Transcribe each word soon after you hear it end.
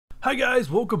Hi guys,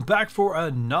 welcome back for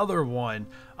another one.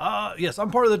 Yes,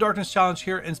 I'm part of the Darkness Challenge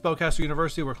here in Spellcaster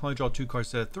University. We're only draw 2 cards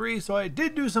instead of 3, so I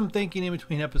did do some thinking in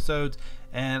between episodes,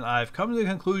 and I've come to the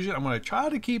conclusion I'm going to try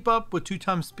to keep up with 2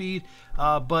 times speed,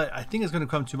 but I think it's going to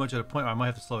come too much at a point where I might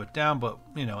have to slow it down, but,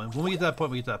 you know, and when we get to that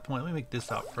point, we get to that point. Let me make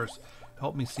this out first.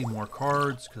 Help me see more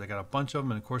cards, because I got a bunch of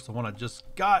them, and of course the one I just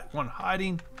got, one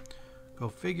hiding. Go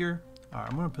figure. Alright,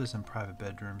 I'm going to put this in private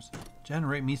bedrooms.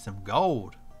 Generate me some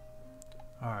gold.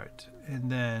 Alright,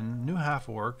 and then new half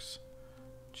orcs.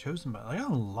 Chosen by, I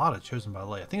got a lot of chosen by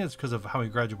light. I think it's because of how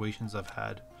many graduations I've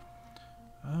had.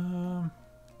 Chosen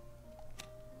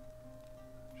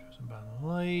by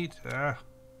light.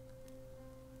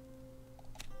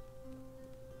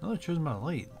 Another chosen by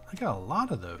light. I got a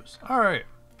lot of those. Alright.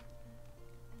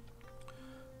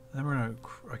 Then we're gonna,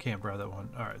 I can't grab that one.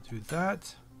 Alright, do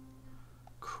that.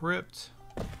 Crypt.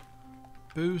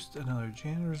 Boost, another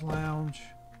janitor's lounge.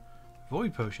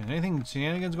 Void potion. Anything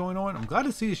shenanigans going on? I'm glad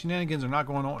to see the shenanigans are not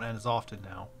going on and as often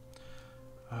now.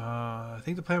 I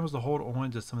think the plan was to hold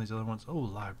on to some of these other ones. Oh,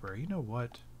 library. You know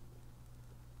what?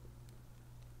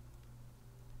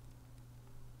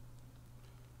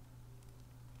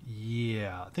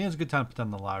 Yeah, I think it's a good time to put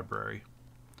down the library.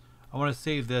 I want to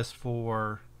save this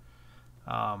for,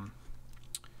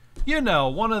 you know,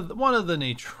 one of the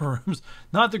nature rooms,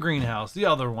 not the greenhouse, the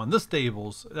other one, the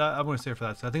stables. I'm going to save it for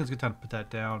that. So I think it's a good time to put that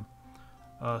down.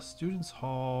 Students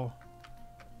Hall.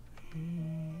 You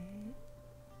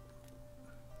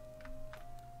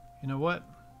know what?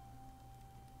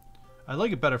 I'd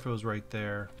like it better if it was right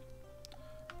there.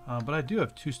 But I do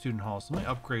have 2 student halls. So let me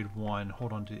upgrade one.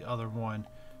 Hold on to the other one.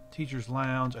 Teacher's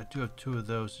Lounge. I do have 2 of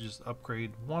those. So just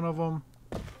upgrade one of them.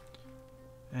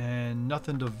 And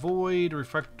nothing to void.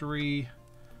 Refectory.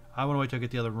 I want to wait till I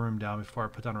get the other room down before I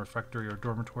put down a refectory or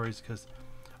dormitories, because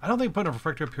I don't think putting a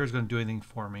refectory up here is going to do anything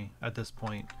for me at this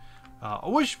point. I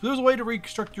wish there was a way to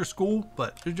reconstruct your school,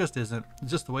 but there just isn't.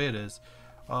 It's just the way it is.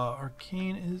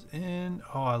 Arcane is in.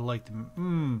 Oh, I like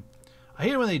them. I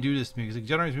hate it when they do this to me because it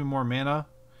generates me more mana.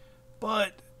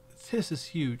 But this is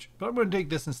huge. But I'm going to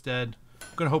take this instead.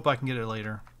 I'm going to hope I can get it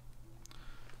later.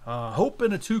 Hope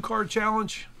in a 2-card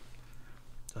challenge.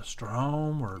 It's a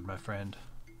strong word, my friend.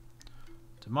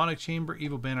 Demonic Chamber,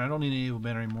 Evil Banner. I don't need an Evil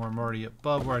Banner anymore. I'm already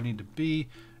above where I need to be.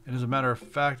 And as a matter of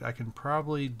fact, I can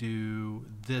probably do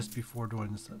this before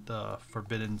doing the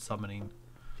Forbidden Summoning.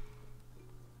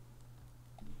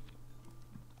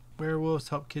 Werewolves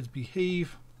help kids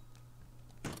behave.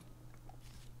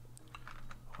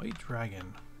 White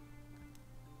Dragon.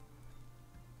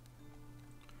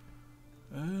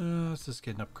 Let's just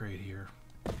get an upgrade here.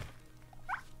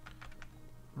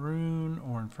 Rune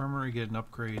or Infirmary, get an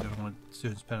upgrade. I don't want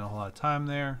students spending a whole lot of time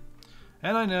there.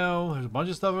 And I know there's a bunch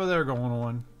of stuff over there going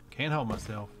on. Can't help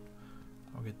myself.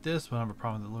 I'll get this when I have a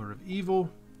problem with the Lord of Evil.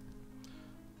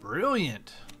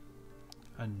 Brilliant.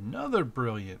 Another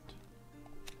brilliant.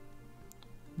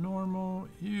 Normal.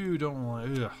 You don't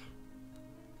want. Ugh.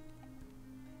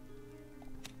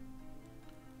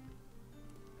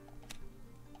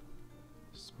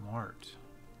 Smart.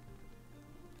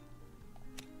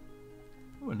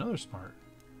 Ooh, another smart.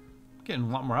 I'm getting a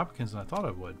lot more applicants than I thought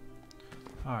I would.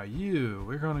 Alright,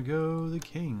 we're gonna go the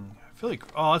king. I feel like,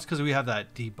 oh, that's because we have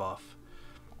that debuff.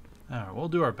 Alright, we'll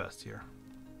do our best here.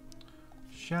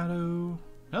 Shadow.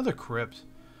 Another crypt.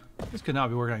 This could not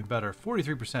be working any better.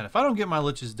 43%. If I don't get my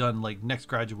liches done like next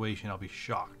graduation, I'll be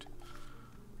shocked.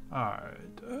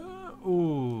 Alright.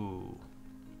 Ooh.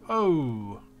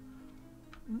 Oh.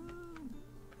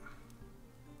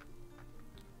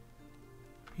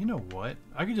 You know what?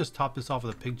 I could just top this off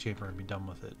with a pig chamber and be done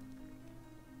with it.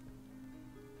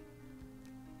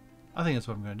 I think that's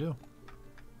what I'm going to do.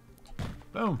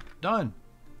 Boom. Done.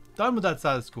 Done with that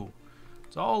side of the school.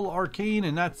 It's all arcane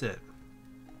and that's it.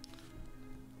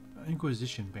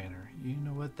 Inquisition banner. You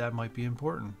know what? That might be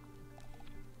important.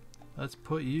 Let's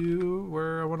put you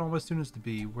where I want all my students to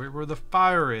be. Where the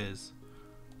fire is.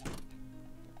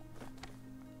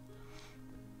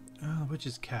 The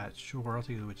witch's cat. Sure, I'll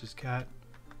take the witch's cat.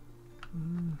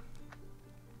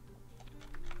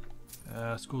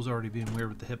 School's already being weird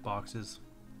with the hitboxes.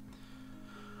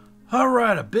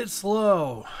 Alright, a bit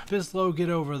slow. Get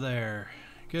over there.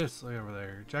 Get us over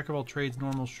there. Jack of all trades,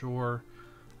 normal, sure.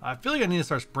 I feel like I need to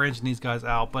start branching these guys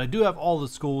out, but I do have all the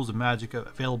schools of magic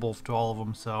available to all of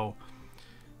them, so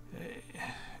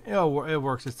it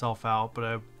works itself out.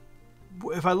 But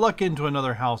if I luck into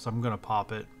another house, I'm going to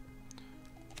pop it.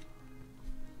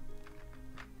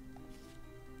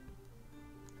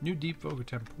 New deep focus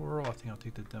temporal. I think I'll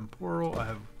take the temporal.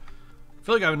 I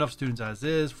feel like I have enough students as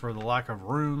is for the lack of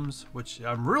rooms, which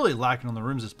I'm really lacking on the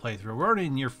rooms this playthrough. We're already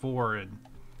in year 4, and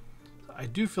I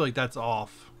do feel like that's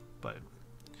off, but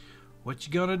what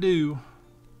you gonna do?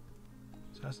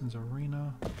 Assassin's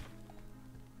Arena.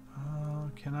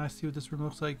 Can I see what this room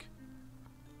looks like?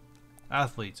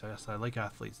 Athletes. Yes, I like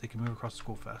athletes. They can move across the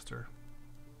school faster.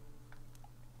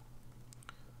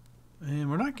 And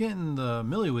we're not getting the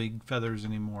Milliwig feathers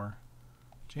anymore.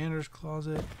 Janitor's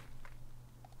closet.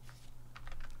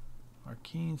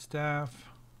 Arcane staff.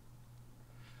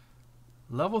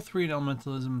 Level 3 in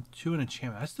elementalism, 2 in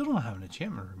enchantment. I still don't have an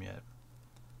enchantment room yet.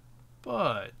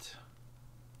 But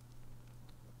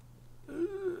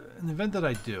in the event that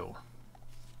I do.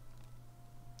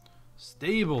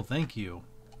 Stable, thank you.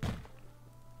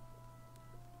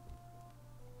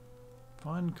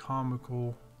 Fun,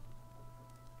 comical,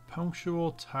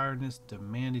 punctual, tiredness,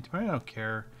 demanding. I don't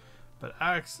care, but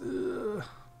axe.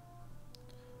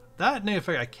 That negative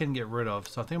effect I can get rid of,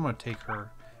 so I think I'm gonna take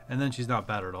her, and then she's not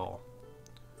bad at all.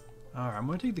 All right, I'm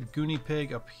gonna take the Goonie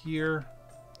Pig up here.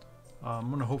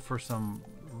 I'm gonna hope for some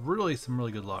really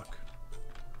good luck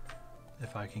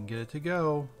if I can get it to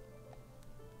go.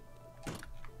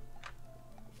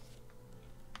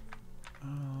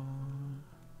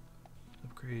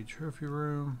 Upgrade trophy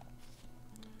room.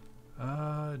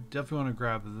 Definitely want to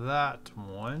grab that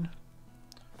one.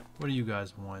 What do you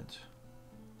guys want?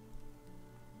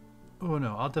 Oh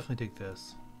no, I'll definitely take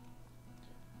this.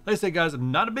 Like I said, guys,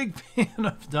 I'm not a big fan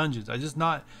of dungeons. I just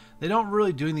not. They don't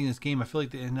really do anything in this game. I feel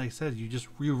like, and like I said,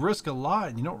 you risk a lot,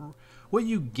 and you don't. What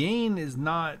you gain is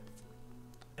not,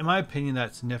 in my opinion,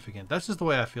 that significant. That's just the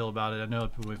way I feel about it. I know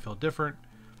people may feel different.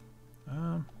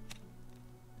 Down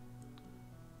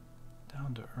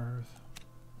to earth.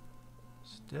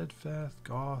 Steadfast,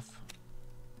 goth.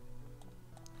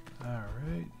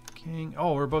 Alright, king.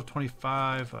 Oh, we're above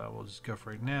 25. We'll just go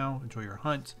for it now. Enjoy your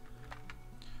hunt.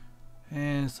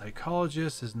 And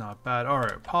psychologist is not bad.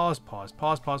 Alright, pause.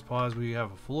 We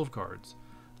have a full of cards.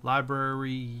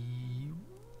 Library.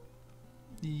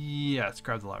 Yes,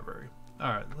 grab the library.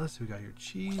 Alright, let's see what we got here.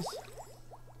 Cheese.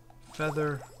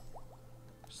 Feather.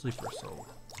 Sleeper soul.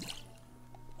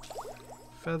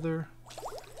 Feather.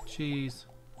 Cheese.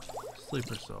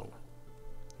 Sleeper soul.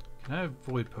 Can I have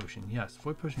void potion? Yes,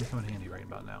 void potion come in handy right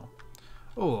about now.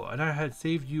 Oh, and I had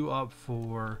saved you up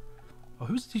for. Oh,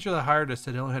 who's the teacher that hired us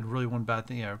said they only had really one bad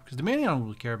thing? Yeah, because demanding I don't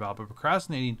really care about, but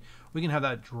procrastinating we can have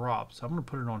that drop. So I'm gonna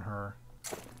put it on her.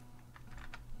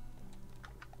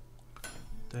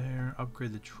 There.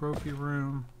 Upgrade the trophy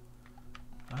room.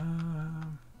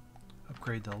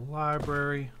 Upgrade the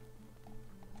library.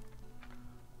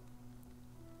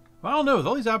 I don't know, with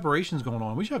all these aberrations going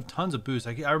on, we should have tons of boosts.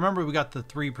 I remember we got the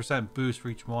 3% boost for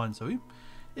each one, so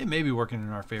it may be working in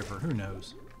our favor. Who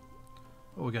knows?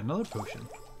 Oh, we got another potion.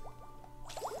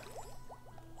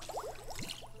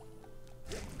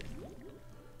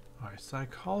 Alright,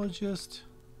 psychologist.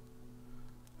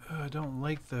 I don't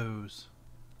like those.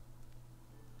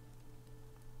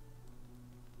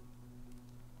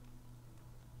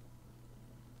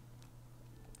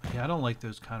 Yeah, I don't like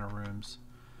those kind of rooms.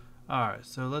 Alright,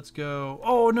 so let's go.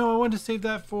 Oh no, I wanted to save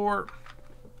that for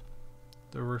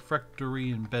the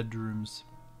refectory and bedrooms.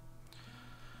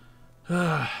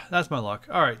 That's my luck.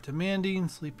 Alright, demanding,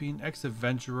 sleeping,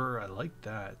 ex-adventurer. I like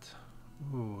that.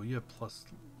 Ooh, you have plus.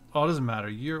 Oh, it doesn't matter.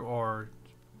 You are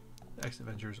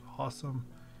ex-adventurers. Awesome.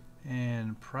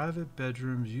 And private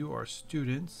bedrooms, you are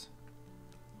students.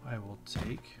 I will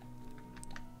take.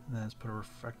 And then let's put a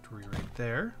refectory right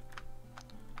there.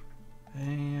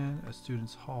 And a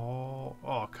student's hall.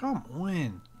 Oh, come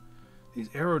on. These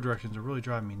arrow directions are really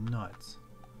driving me nuts.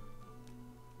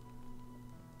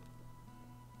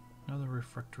 Another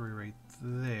refectory right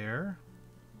there.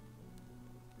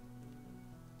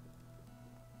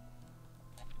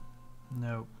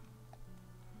 Nope.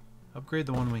 Upgrade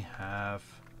the one we have.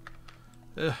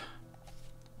 Ugh.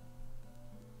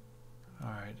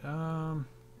 Alright,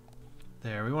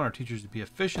 there. We want our teachers to be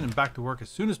efficient and back to work as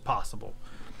soon as possible.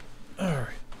 Alright.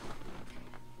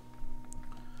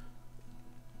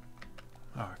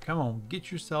 Alright, come on.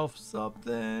 Get yourself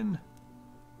something.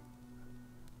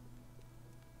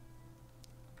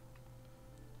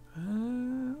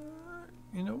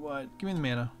 You know what? Give me the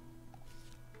mana.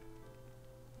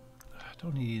 I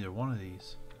don't need either one of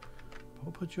these. But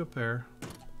we'll put you up there.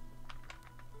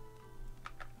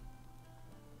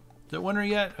 Is it winter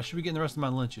yet? I should be getting the rest of my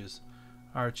lunches.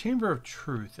 Alright, Chamber of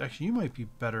Truth. Actually, you might be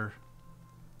better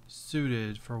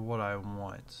suited for what I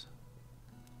want.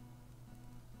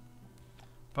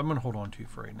 But I'm going to hold on to you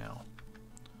for right now.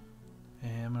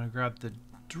 And I'm going to grab the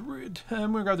druid.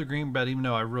 I'm going to grab the green bed, even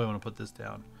though I really want to put this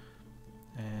down.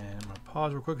 And I'm going to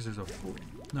pause real quick because there's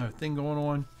another thing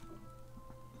going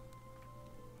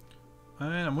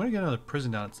And I'm going to get another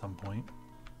prison down at some point.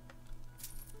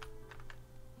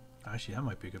 Actually, that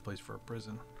might be a good place for a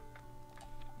prison.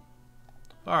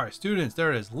 Alright, students,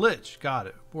 there it is. Lich, got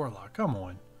it. Warlock, come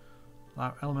on.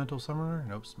 Elemental summoner?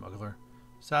 Nope, smuggler.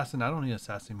 Assassin, I don't need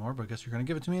assassin anymore, but I guess you're going to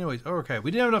give it to me anyways. Oh, okay,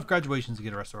 we didn't have enough graduations to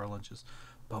get the rest of our lunches.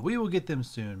 But we will get them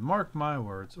soon. Mark my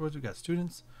words. What do we got?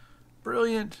 Students?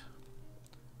 Brilliant.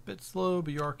 Bit slow,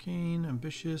 but you're arcane.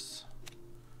 Ambitious.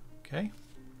 Okay.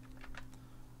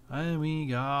 And we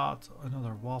got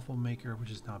another waffle maker, which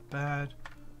is not bad.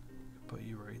 Put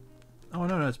you right. Oh,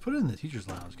 no, let's put it in the teacher's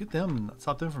lounge. Get them,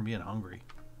 stop them from being hungry.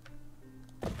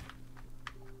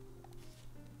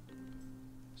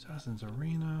 Assassin's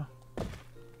Arena.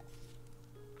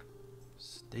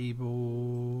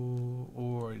 Stable.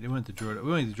 Or they went to druid.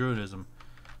 We went to druidism.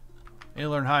 They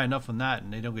learn high enough on that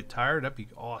and they don't get tired. That'd be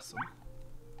awesome.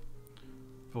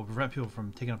 It will prevent people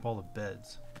from taking up all the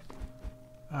beds.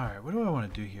 Alright, what do I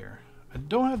want to do here? I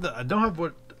don't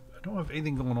have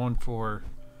anything going on for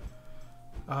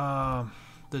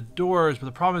the doors, but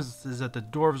the problem is that the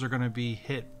dwarves are going to be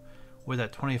hit with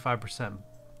that 25%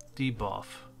 debuff.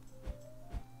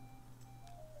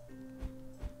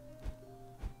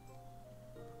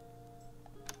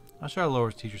 I'll try to lower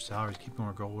his teacher salaries, keep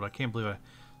more gold. I can't believe it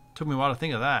took me a while to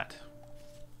think of that.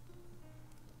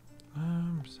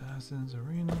 Assassin's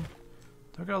Arena.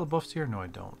 Do I got all the buffs here? No, I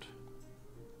don't.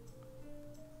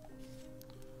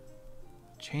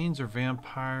 Chains or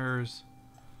vampires?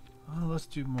 Let's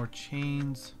do more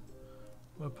chains.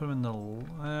 We'll put them in the.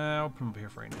 I'll put them over here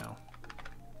for right now.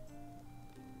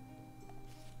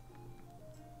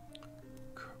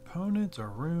 Components or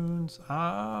runes?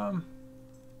 We're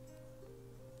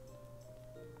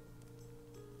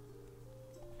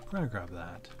gonna grab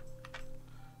that.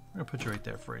 We're gonna put you right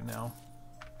there for right now.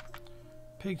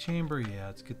 Pig chamber, yeah,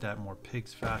 let's get that more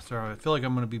pigs faster. I feel like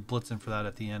I'm gonna be blitzing for that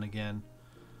at the end again.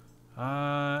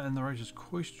 And the righteous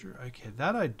cloister. Okay,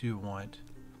 that I do want.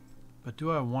 But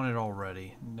do I want it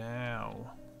already?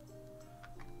 No.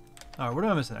 Alright, what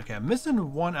am I missing? Okay, I'm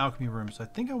missing one alchemy room, so I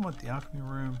think I want the alchemy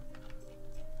room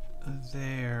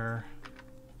there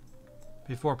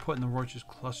before putting the righteous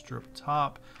cluster up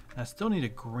top. And I still need a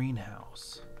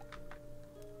greenhouse.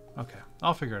 Okay,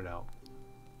 I'll figure it out.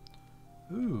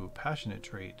 Ooh, passionate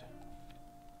trait.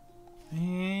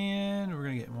 And we're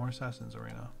gonna get more Assassin's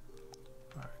Arena.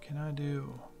 Alright, can I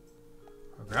do...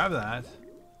 I'll grab that.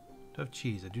 Do I have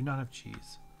cheese? I do not have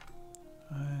cheese.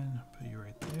 And put you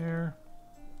right there.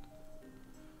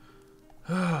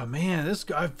 Oh man, this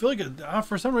guy, I feel like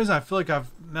for some reason I feel like I've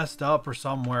messed up or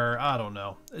somewhere. I don't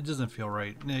know. It doesn't feel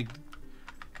right.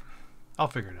 I'll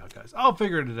figure it out, guys. I'll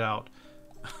figure it out.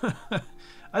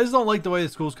 I just don't like the way the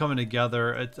school's coming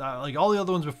together. It's like all the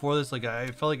other ones before this. Like I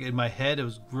felt like in my head it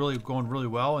was really going really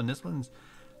well, and this one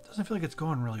doesn't feel like it's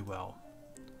going really well.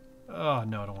 Oh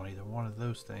no, I don't want either one of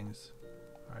those things.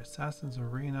 All right, Assassin's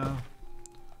Arena,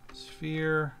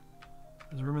 Sphere.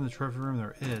 There's a room in the trophy room.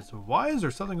 There is. So why is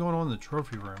there something going on in the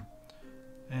trophy room?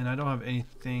 And I don't have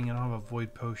anything. I don't have a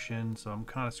void potion, so I'm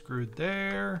kind of screwed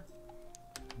there.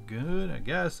 Good, I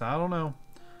guess. I don't know.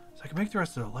 So I can make the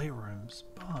rest of the light rooms,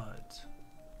 but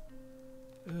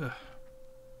ugh.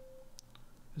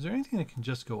 Is there anything that can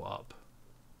just go up?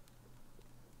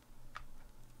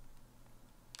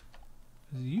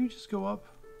 Does you just go up?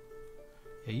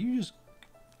 Yeah, you just...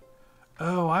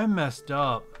 Oh, I messed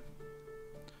up.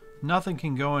 Nothing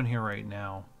can go in here right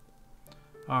now.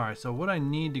 Alright, so what I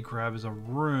need to grab is a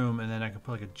room, and then I can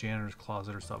put like a janitor's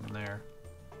closet or something there.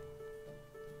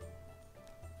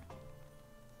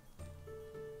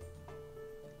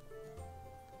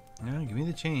 Yeah, give me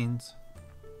the chains.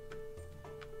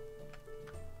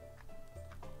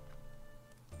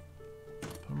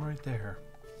 Put them right there.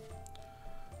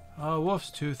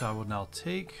 Wolf's Tooth I will now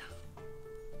take.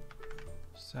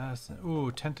 Assassin.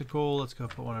 Ooh, Tentacle. Let's go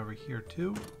put one over here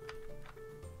too.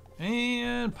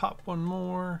 And pop one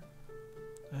more.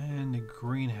 And the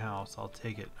greenhouse. I'll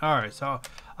take it. Alright, so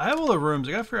I have all the rooms.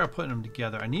 I gotta figure out putting them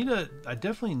together. I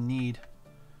definitely need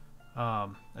a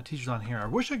teacher's on here. I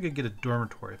wish I could get a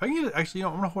dormitory. If I can get it, actually, you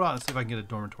know, I'm gonna hold out and see if I can get a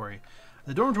dormitory.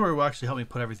 The dormitory will actually help me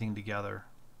put everything together.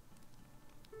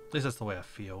 At least that's the way I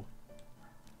feel.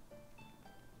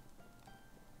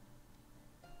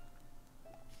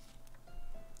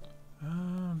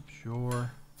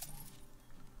 Sure.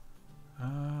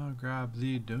 Grab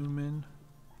the Domin.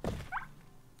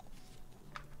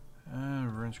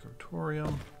 And we're in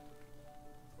Scriptorium.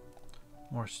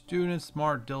 More students,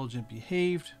 smart, diligent,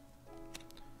 behaved.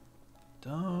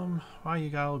 Dumb. Why you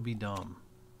gotta be dumb?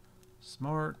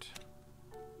 Smart.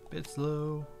 Bit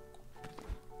slow.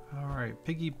 Alright,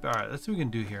 piggy. Alright, let's see what we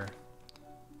can do here.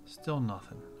 Still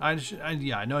nothing.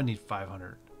 Yeah, I know I need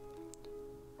 500.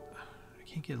 I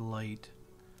can't get light.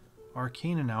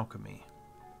 Arcane and alchemy.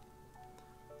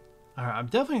 Alright, I'm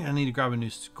definitely going to need to grab a new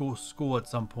school at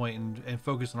some point and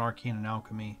focus on arcane and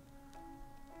alchemy.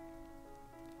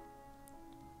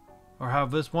 Or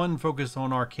have this one focus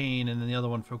on arcane and then the other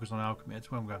one focus on alchemy. That's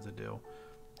what I'm going to have to do.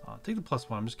 Take the +1.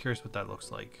 I'm just curious what that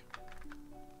looks like.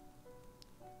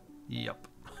 Yep.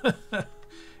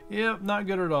 Yep, not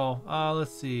good at all.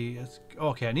 Let's see.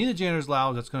 Okay, I need a janitor's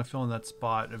lounge. That's going to fill in that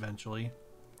spot eventually.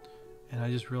 And I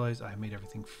just realized I made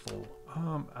everything full.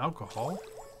 Alcohol.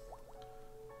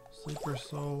 Sleeper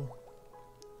soul.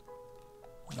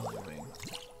 Wing.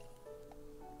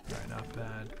 Alright, not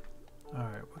bad.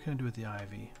 Alright, what can I do with the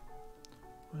ivy?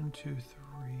 1, 2, 3.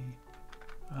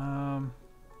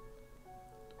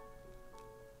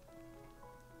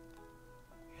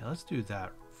 Yeah, let's do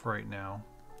that for right now.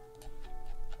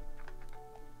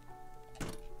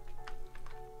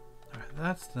 Alright,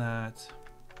 that's that.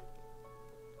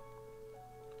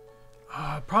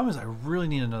 Problem is I really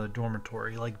need another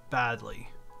dormitory, like badly.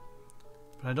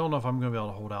 But I don't know if I'm going to be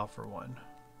able to hold out for one.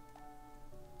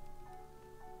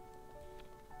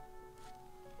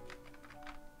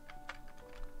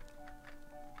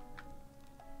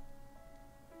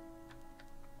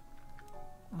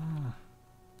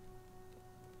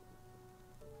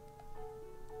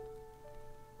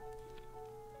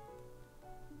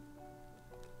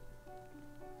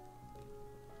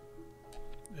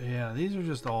 Yeah, these are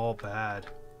just all bad.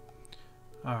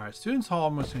 Alright, Students Hall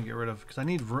I'm just going to get rid of because I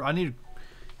need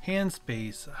hand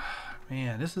space.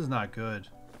 Man, this is not good.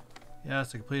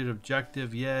 Yes, I completed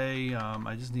objective. Yay.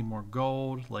 I just need more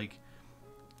gold. Like,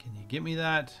 can you get me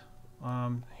that?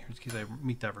 Here's in case I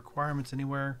meet that requirements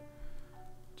anywhere.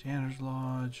 Janitor's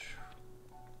Lodge.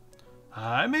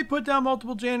 I may put down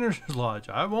multiple Janitor's Lodge.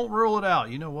 I won't rule it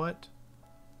out. You know what?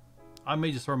 I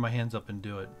may just throw my hands up and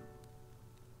do it.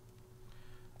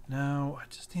 No, I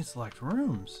just need select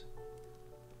rooms.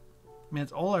 I mean,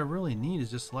 that's all I really need is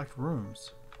just select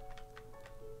rooms.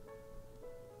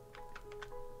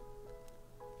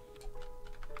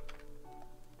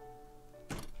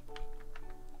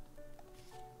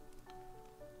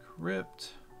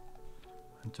 Crypt.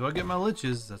 Until I get my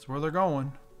liches, that's where they're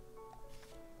going.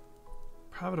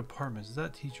 Private apartments. Is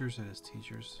that teachers? It is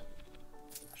teachers.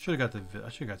 I should have got the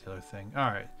other thing. All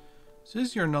right. So this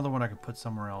is another one I can put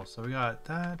somewhere else. So we got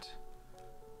that.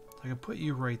 I can put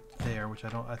you right there, which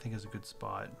I think is a good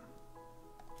spot.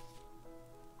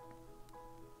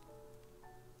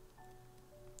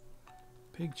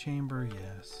 Pig chamber,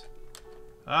 yes.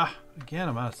 Ah, again,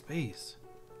 I'm out of space.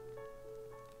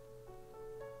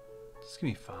 Just give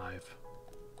me 5.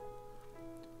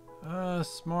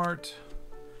 Smart.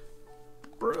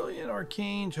 Brilliant,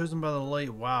 arcane, chosen by the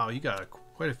light. Wow, you got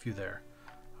quite a few there.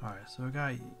 Alright, so I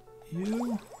got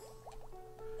you,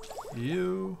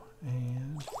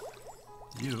 and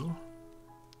you.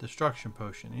 Destruction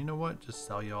potion. You know what? Just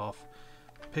sell you off.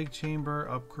 Pig chamber,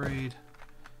 upgrade.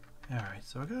 Alright,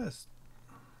 so I got. So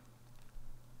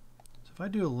if I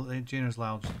do a janitor's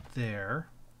lounge there.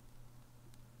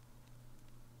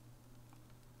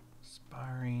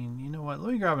 Inspiring. You know what?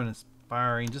 Let me grab an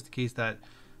inspiring just in case that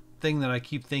thing that I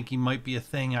keep thinking might be a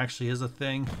thing actually is a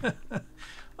thing.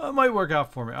 It might work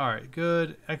out for me. Alright,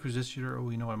 good. Acquisitioner.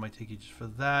 Oh, you know what? I might take you just for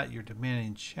that. You're demanding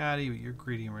and chatty, but you're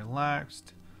greedy and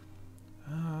relaxed.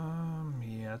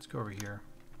 Yeah, let's go over here.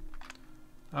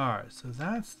 Alright, so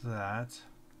that's that.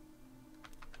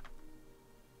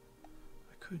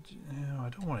 I could... No, I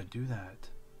don't want to do that.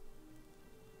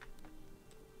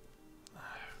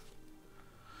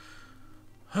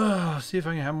 See if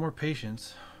I can have more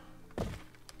patience.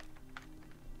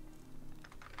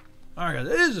 Alright guys,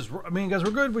 it is just, I mean guys,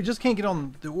 we're good. We just can't get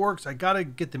on the orcs. I gotta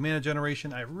get the mana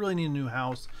generation. I really need a new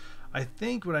house. I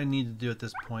think what I need to do at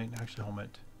this point, actually hold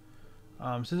it.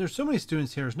 Since there's so many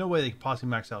students here, there's no way they could possibly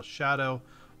max out Shadow.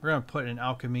 We're gonna put in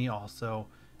Alchemy also.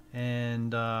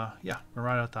 And yeah, we're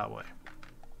right out that way.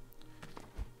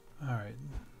 Alright.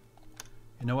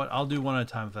 You know what? I'll do one at a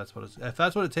time if that's what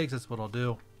it takes, that's what I'll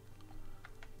do.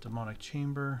 Demonic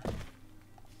chamber.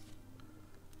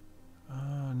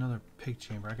 Another pig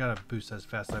chamber. I gotta boost that as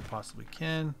fast as I possibly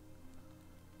can.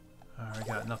 Alright, I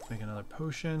got enough to make another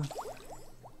potion.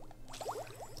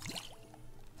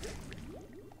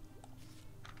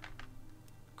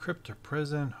 Crypt or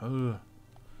prison. Ugh.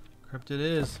 Crypt it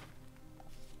is.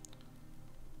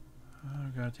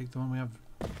 I gotta take the one we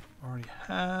already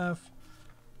have.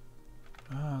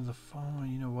 The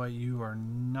following, you know what? You are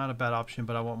not a bad option,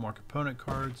 but I want more component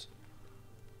cards.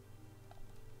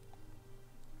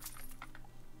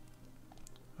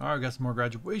 Alright, got some more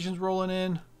graduations rolling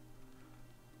in.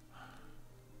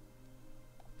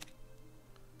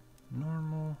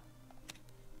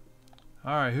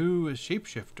 Alright, who is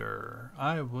Shapeshifter?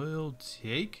 I will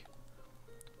take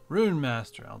Rune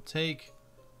Master. I'll take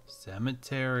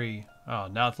Cemetery. Oh,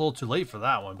 now it's a little too late for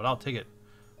that one, but I'll take it.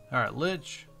 Alright,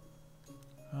 Lich.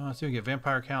 Let's see if we get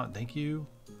Vampire Count. Thank you.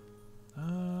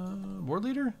 Ward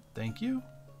Leader. Thank you.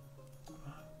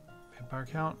 Vampire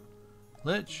Count.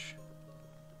 Lich.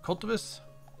 Cultivist.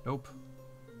 Nope.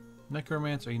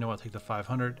 Necromancer. You know what? I'll take the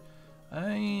 500.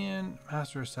 And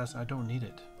Master Assassin. I don't need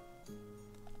it.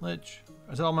 Lich.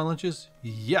 Is that all my Liches?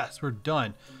 Yes, we're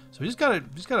done. So we just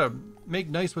gotta make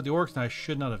nice with the orcs, and I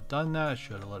should not have done that. I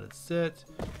should have let it sit.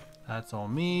 That's all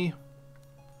me.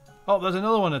 Oh, there's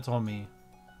another one that's on me.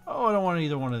 Oh, I don't want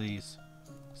either one of these.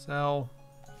 Sell.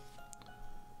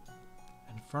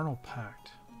 Infernal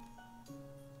Pact.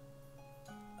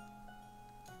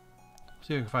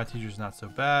 See if we can find teachers not so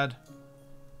bad.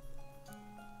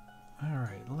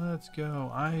 Alright, let's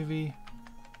go. Ivy.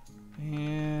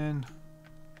 And...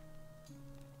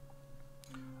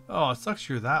 oh, it sucks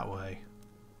you're that way.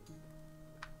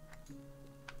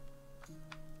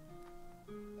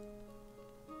 We'll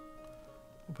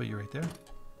put you right there.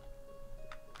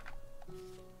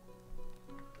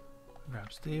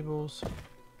 Grab stables.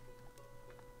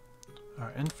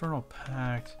 Alright, Infernal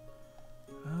Pact.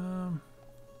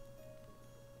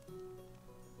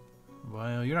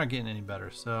 Well, you're not getting any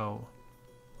better, so...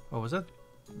 oh, is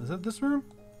that this room?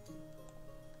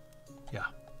 Yeah.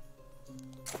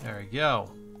 There we go.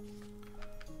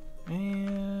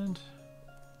 And...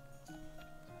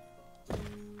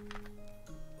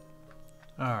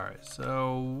 alright,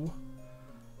 so...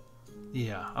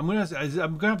 yeah, I'm gonna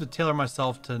have to tailor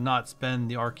myself to not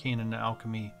spend the arcane and the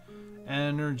alchemy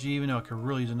energy, even though I could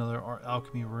really use another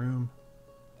alchemy room.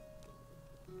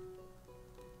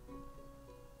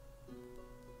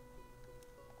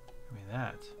 Give me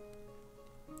that.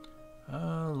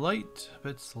 Light, a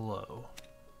bit slow.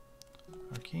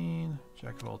 Arcane,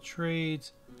 Jack of all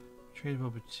trades,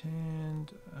 tradable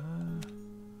pretend.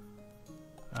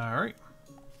 All right.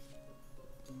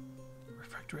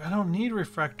 Refractory. I don't need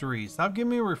refractories. Stop giving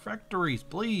me refractories,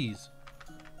 please.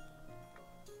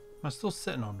 I'm still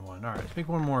sitting on one. All right, let's make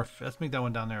one more. Let's make that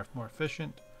one down there more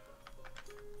efficient.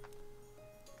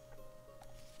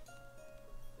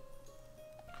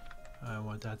 I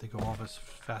want that to go off as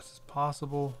fast as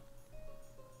possible.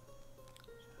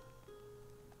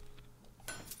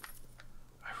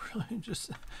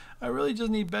 I really just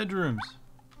need bedrooms.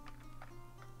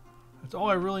 That's all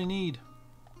I really need.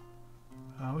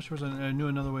 I wish there was I knew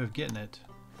another way of getting it.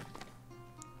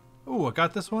 Oh, I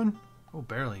got this one. Oh,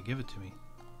 barely. Give it to me.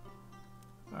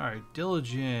 All right,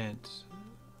 diligent.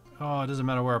 Oh, it doesn't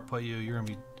matter where I put you. You're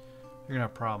gonna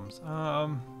have problems.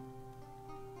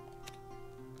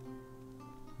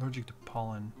 Allergic to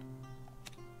pollen.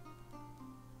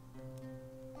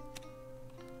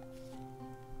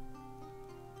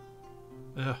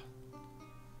 Ugh.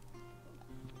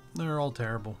 They're all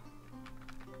terrible.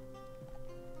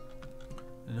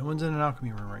 And no one's in an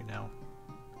alchemy room right now.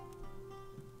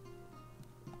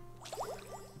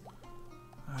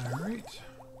 Alright.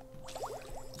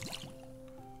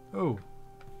 Oh.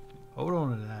 Hold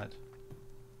on to that.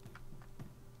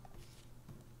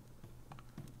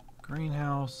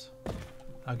 Greenhouse.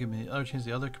 I'll give me the other chance,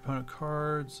 the other component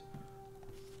cards.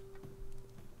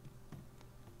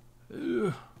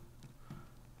 Ugh.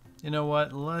 You know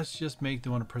what? Let's just make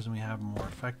the one in prison we have more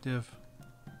effective.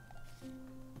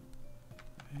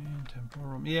 And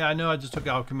temporal. Yeah, I know I just took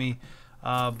alchemy,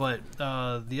 but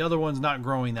the other one's not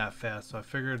growing that fast, so I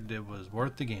figured it was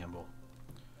worth the gamble.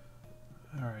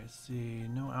 Alright, see.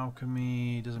 No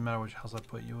alchemy. Doesn't matter which house I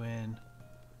put you in.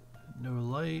 No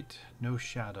light. No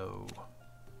shadow.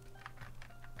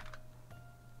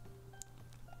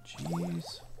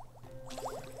 Jeez.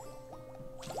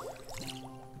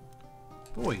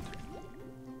 Void.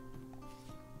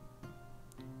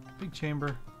 Big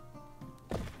chamber.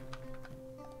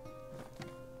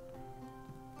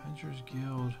 Adventurous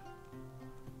Guild.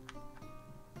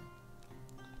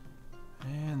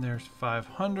 And there's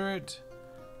 500.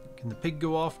 Can the pig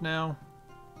go off now?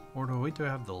 Or do I wait till I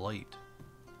have the light?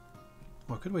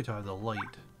 Well, I could wait till I have the light.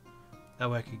 That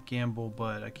way I could gamble,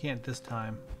 but I can't this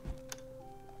time.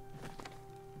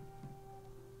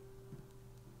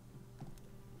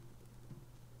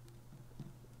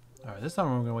 Alright, this time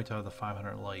I'm going to wait till I have the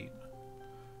 500 light.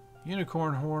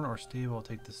 Unicorn horn or stable. I'll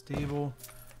take the stable.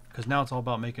 Because now it's all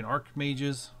about making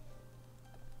archmages.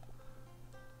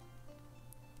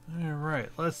 Alright,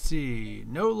 let's see.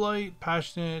 No light,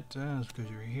 passionate. That's because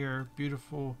you're here.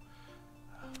 Beautiful.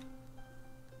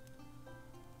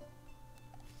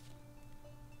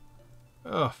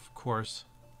 Oh, of course.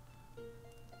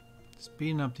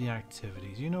 Speeding up the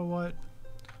activities. You know what?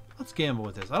 Let's gamble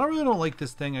with this. I really don't like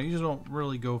this thing. I usually don't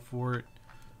really go for it.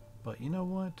 But you know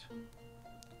what?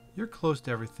 You're close to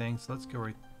everything, so let's go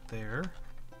right there.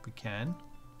 If we can.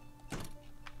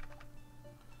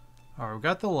 Alright, we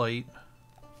got the light.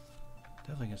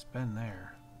 Definitely gonna spend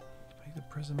there. Make the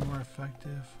prison more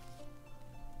effective.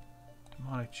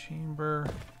 Demonic chamber.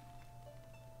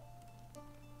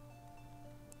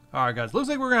 Alright guys, looks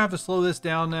like we're gonna have to slow this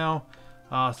down now.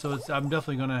 I'm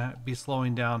definitely gonna be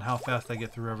slowing down how fast I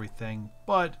get through everything,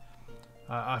 but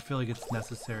I feel like it's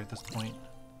necessary at this point.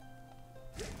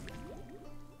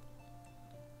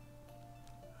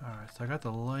 Alright, so I got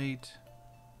the light.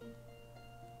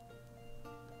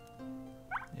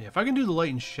 Yeah, if I can do the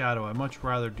light and shadow, I'd much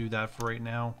rather do that for right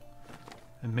now.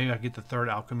 And maybe I can get the third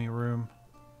alchemy room.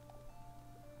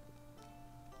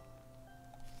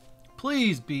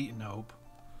 Please be... Nope.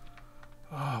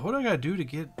 What do I gotta do to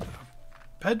get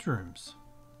bedrooms?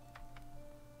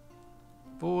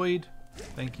 Void.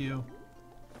 Thank you.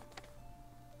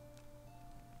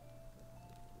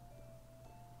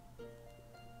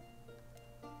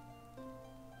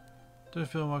 Don't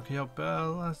feel like can help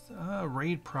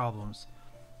raid problems.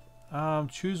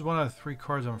 Choose one out of 3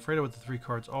 cards. I'm afraid of what the 3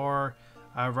 cards are.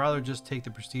 I'd rather just take the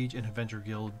Prestige and Adventure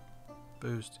Guild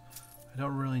boost. I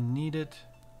don't really need it.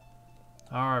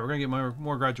 Alright, we're going to get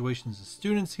more graduations of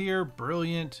students here.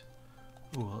 Brilliant.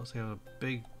 Ooh, let's have a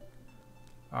big...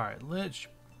 Alright, Lich.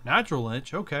 Natural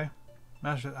Lich. Okay.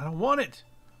 Master, I don't want it.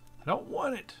 I don't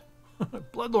want it.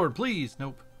 Bloodlord, please.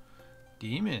 Nope.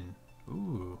 Demon.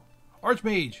 Ooh.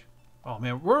 Archmage. Oh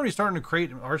man, we're already starting to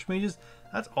create Archmages.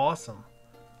 That's awesome.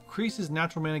 Increases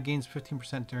natural mana gains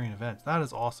 15% during events. That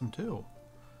is awesome too.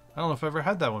 I don't know if I've ever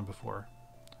had that one before.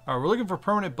 Alright, we're looking for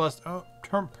permanent buffs.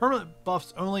 Permanent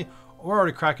buffs only. We're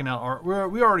already cracking out.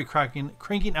 We're already cranking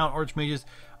out Archmages.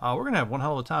 We're gonna have one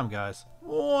hell of a time, guys.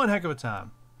 One heck of a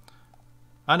time.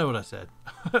 I know what I said.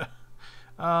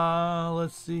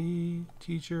 Let's see.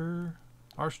 Teacher.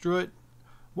 Archdruid.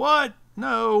 What?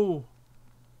 No.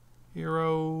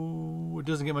 Hero. It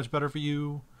doesn't get much better for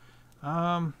you.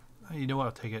 You know what?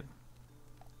 I'll take it.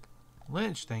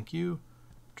 Lynch, thank you.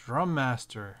 Drum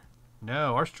Master.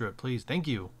 No. Archdruid, please. Thank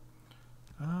you.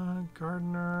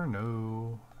 Gardener.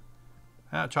 No.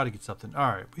 I'll try to get something.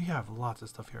 Alright, we have lots of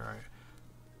stuff here. Alright.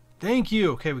 Thank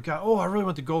you. Okay, we got... Oh, I really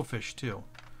want the goldfish, too.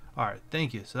 Alright,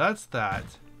 thank you. So that's that.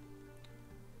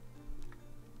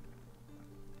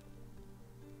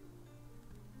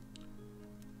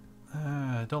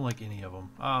 I don't like any of them.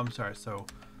 I'm sorry. So,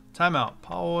 timeout.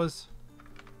 Pause.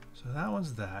 So that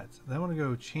one's that. Then I want to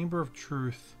go Chamber of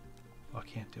Truth. Oh, I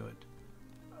can't do it.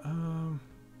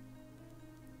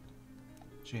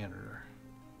 Janitor.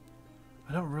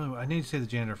 I don't really... I need to say the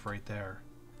janitor for right there.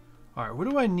 Alright, what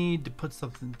do I need to put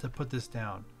something... to put this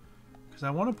down? Because I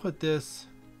want to put this...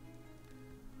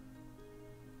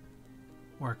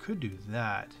 Or I could do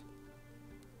that.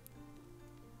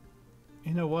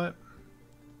 You know what?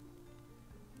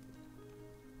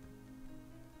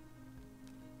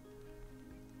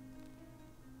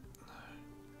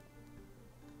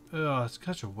 Oh, it's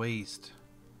such a waste.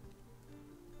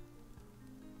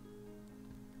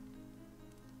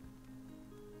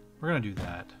 We're gonna do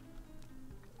that.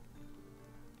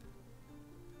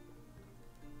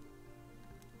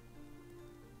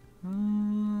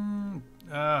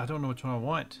 I don't know which one I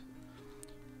want.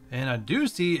 And I do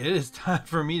see it is time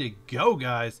for me to go,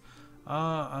 guys.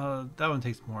 That one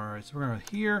takes more. Alright, so we're gonna go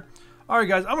here. Alright,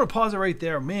 guys, I'm gonna pause it right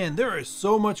there. Man, there is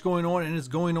so much going on, and it's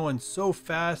going on so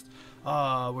fast.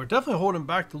 We're definitely holding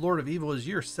back the Lord of Evil is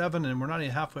year 7, and we're not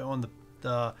even halfway on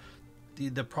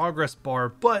the progress bar,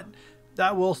 but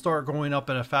that will start going up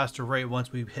at a faster rate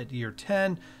once we hit year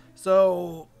 10.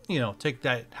 So, you know, take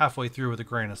that halfway through with a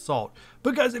grain of salt.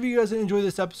 But guys, if you guys enjoyed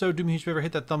this episode, do me a huge favor,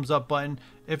 hit that thumbs up button.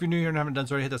 If you're new here and haven't done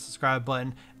so already, hit that subscribe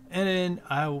button. And then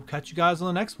I will catch you guys on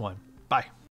the next one. Bye.